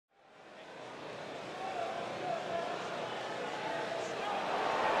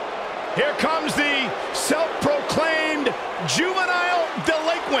Here comes the self-proclaimed juvenile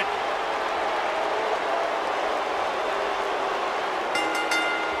delinquent.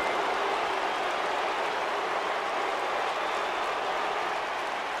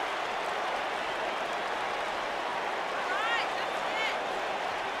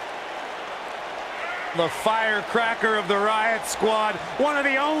 The firecracker of the Riot Squad, one of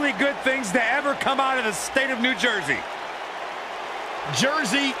the only good things to ever come out of the state of New Jersey.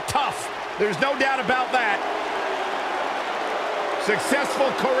 Jersey tough, there's no doubt about that. Successful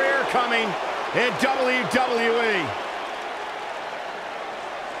career coming in WWE.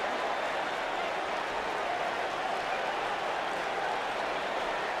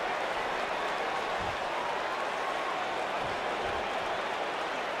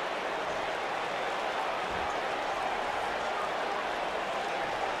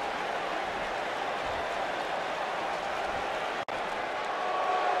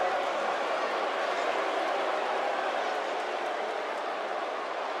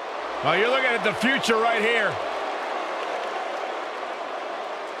 Oh, you're looking at the future right here.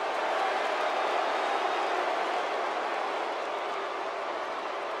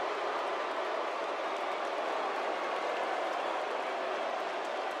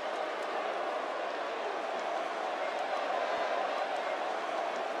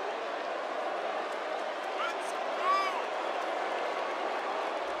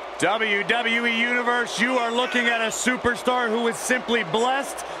 WWE Universe, you are looking at a superstar who is simply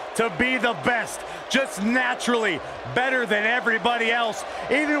blessed to be the best, just naturally better than everybody else,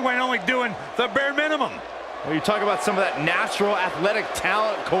 even when only doing the bare minimum. Well, you talk about some of that natural athletic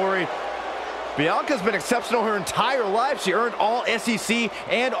talent, Corey. Bianca's been exceptional her entire life. She earned all SEC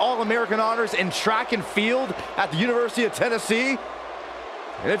and All-American honors in track and field at the University of Tennessee.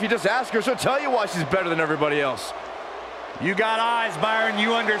 And if you just ask her, she'll tell you why she's better than everybody else. You got eyes, Byron,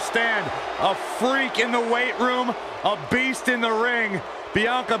 you understand. A freak in the weight room, a beast in the ring.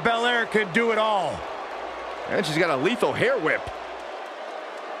 Bianca Belair can do it all. And she's got a lethal hair whip.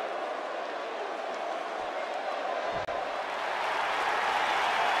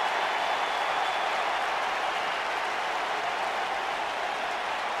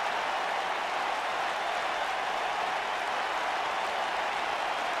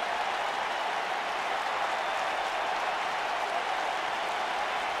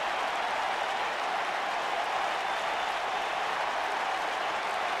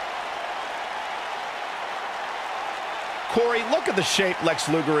 Corey, look at the shape Lex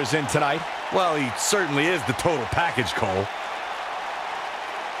Luger is in tonight. Well, he certainly is the total package, Cole.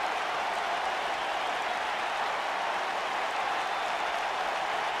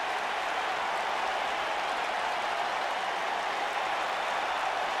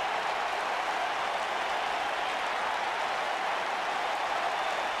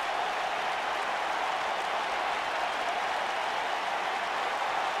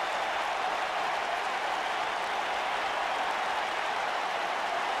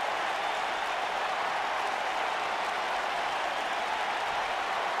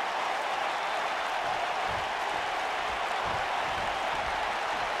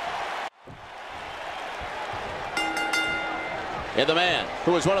 And the man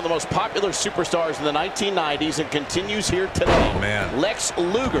who was one of the most popular superstars in the 1990s and continues here today, Lex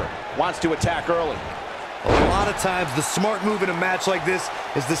Luger, wants to attack early. A lot of times, the smart move in a match like this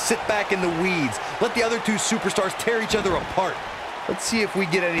is to sit back in the weeds. Let the other two superstars tear each other apart. Let's see if we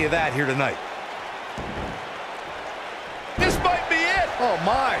get any of that here tonight. This might be it. Oh,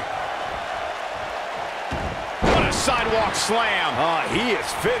 my. What a sidewalk slam. Oh, he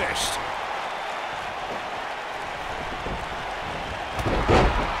is finished.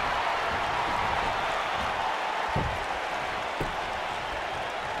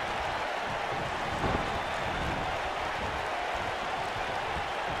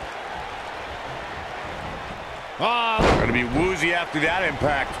 Going to be woozy after that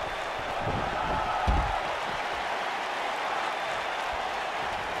impact.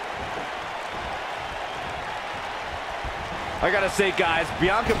 I gotta say, guys,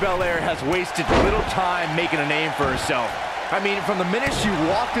 Bianca Belair has wasted little time making a name for herself. I mean, from the minute she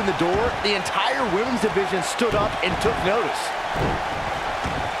walked in the door, the entire women's division stood up and took notice.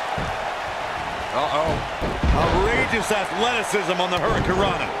 Uh-oh. Outrageous athleticism on the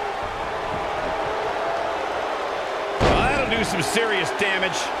Hurricanrana. That'll do some serious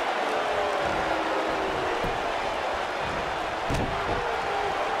damage.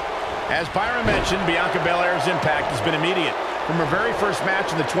 As Byron mentioned, Bianca Belair's impact has been immediate. From her very first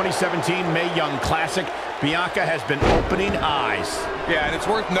match in the 2017 Mae Young Classic, Bianca has been opening eyes. Yeah, and it's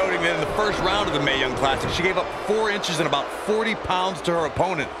worth noting that in the first round of the Mae Young Classic, she gave up 4 inches and about 40 pounds to her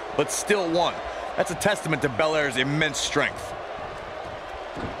opponent. But but still won. That's a testament to Belair's immense strength.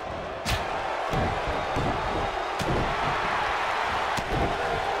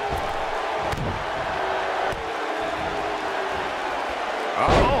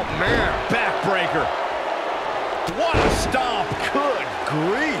 Oh, man, backbreaker. What a stomp. Good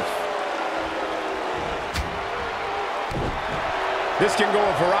grief. This can go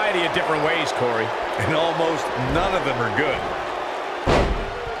a variety of different ways, Corey. And almost none of them are good.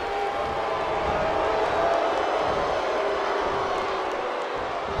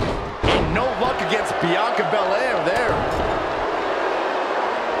 Ain't no luck against Bianca Belair there.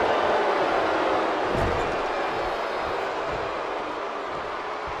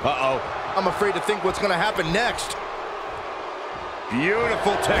 Uh-oh. I'm afraid to think what's going to happen next.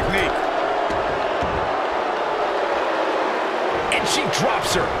 Beautiful technique. And she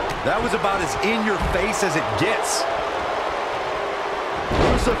drops her. That was about as in your face as it gets.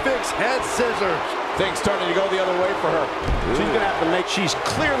 Crucifix head scissors. Things starting to go the other way for her. She's going to have to make... She's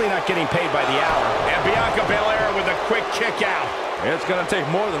clearly not getting paid by the hour. And Bianca Belair with a quick kick out. It's going to take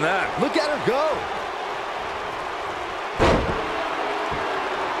more than that. Look at her go.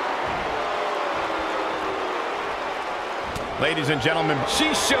 Ladies and gentlemen,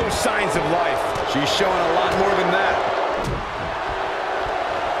 she shows signs of life. She's showing a lot more than that.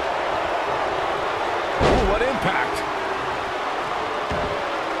 Ooh, what impact.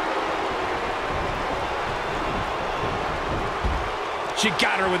 She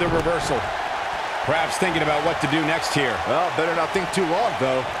got her with a reversal. Perhaps thinking about what to do next here. Well, better not think too long,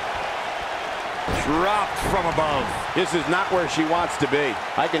 though. Dropped from above. This is not where she wants to be.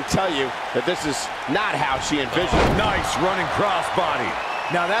 I can tell you that this is not how she envisioned. Nice running crossbody.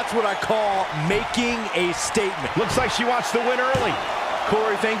 Now that's what I call making a statement. Looks like she wants to win early.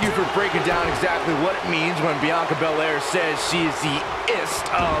 Corey, thank you for breaking down exactly what it means when Bianca Belair says she is the ist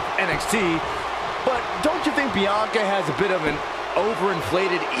of NXT. But don't you think Bianca has a bit of an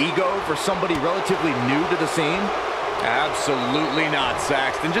overinflated ego for somebody relatively new to the scene? Absolutely not,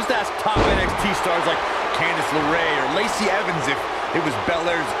 Saxton. Just ask top NXT stars like Candice LeRae or Lacey Evans if it was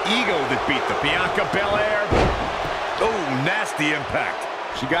Belair's ego that beat them. Bianca Belair. Oh, nasty impact.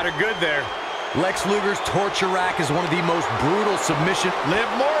 She got her good there. Lex Luger's torture rack is one of the most brutal submission. Liv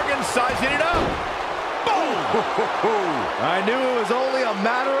Morgan sizing it up. Boom! I knew it was only a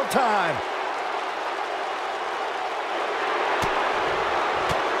matter of time.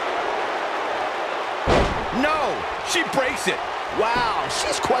 No! She breaks it. Wow,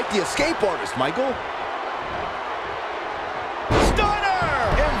 she's quite the escape artist, Michael.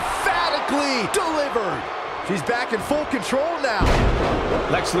 Stunner! Emphatically delivered. She's back in full control now.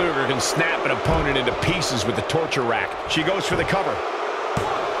 Lex Luger can snap an opponent into pieces with the torture rack. She goes for the cover.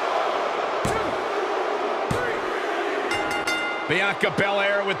 2, 3. Bianca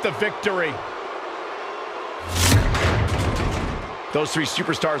Belair with the victory. Those three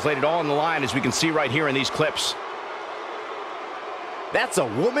superstars laid it all on the line, as we can see right here in these clips. That's a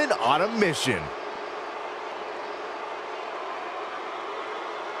woman on a mission.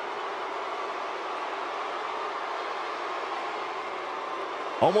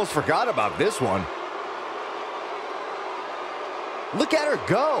 Almost forgot about this one. Look at her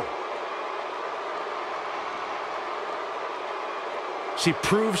go. She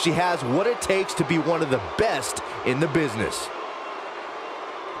proves she has what it takes to be one of the best in the business.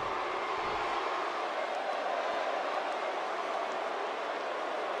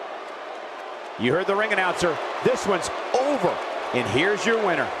 You heard the ring announcer. This one's over. And here's your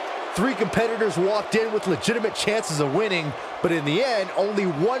winner. 3 competitors walked in with legitimate chances of winning, but in the end, only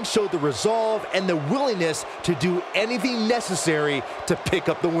one showed the resolve and the willingness to do anything necessary to pick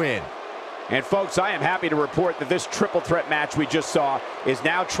up the win. And folks, I am happy to report that this triple threat match we just saw is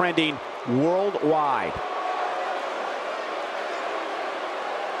now trending worldwide.